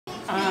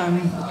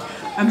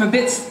I'm a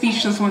bit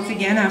speechless once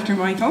again after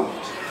Michael.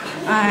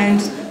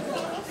 And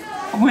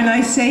when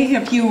I say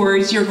a few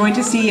words, you're going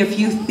to see a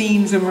few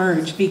themes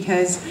emerge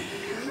because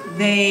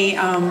they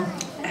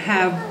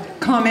have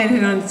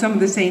commented on some of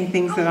the same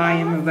things that I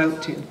am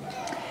about to.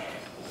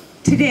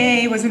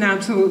 Today was an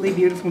absolutely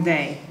beautiful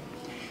day.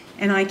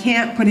 And I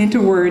can't put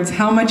into words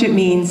how much it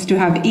means to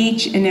have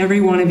each and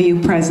every one of you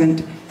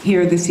present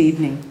here this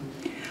evening.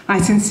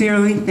 I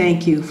sincerely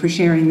thank you for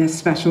sharing this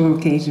special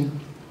occasion.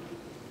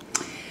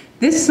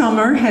 This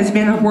summer has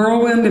been a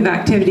whirlwind of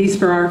activities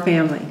for our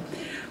family,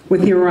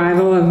 with the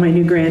arrival of my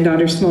new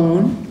granddaughter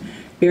Sloan,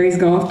 Barry's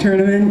golf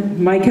tournament,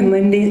 Mike and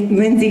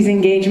Lindsay's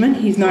engagement,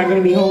 he's not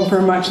going to be home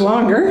for much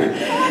longer,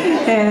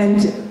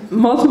 and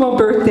multiple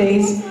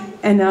birthdays,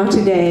 and now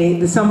today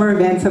the summer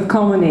events have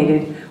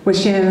culminated with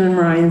Shannon and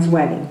Ryan's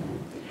wedding.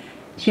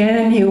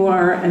 Shannon, you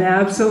are an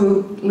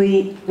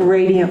absolutely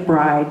radiant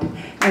bride,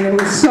 and it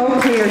was so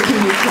clear to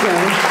me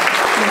today.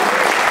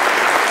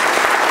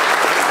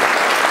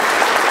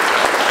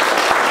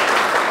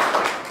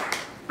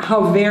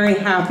 How very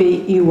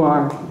happy you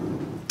are.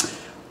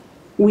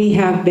 We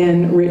have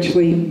been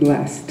richly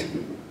blessed.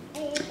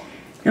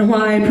 And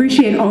while I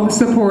appreciate all the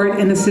support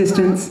and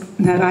assistance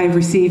that I've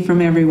received from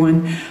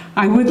everyone,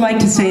 I would like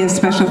to say a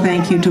special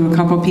thank you to a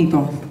couple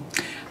people.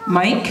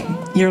 Mike,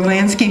 your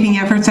landscaping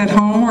efforts at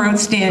home were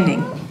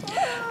outstanding.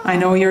 I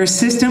know your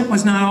assistant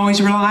was not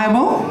always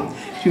reliable.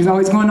 She was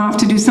always going off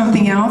to do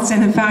something else,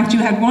 and in fact, you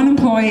had one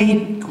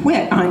employee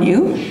quit on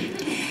you.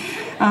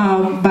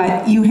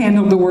 But you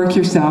handled the work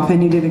yourself,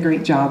 and you did a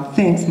great job.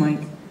 Thanks, Mike.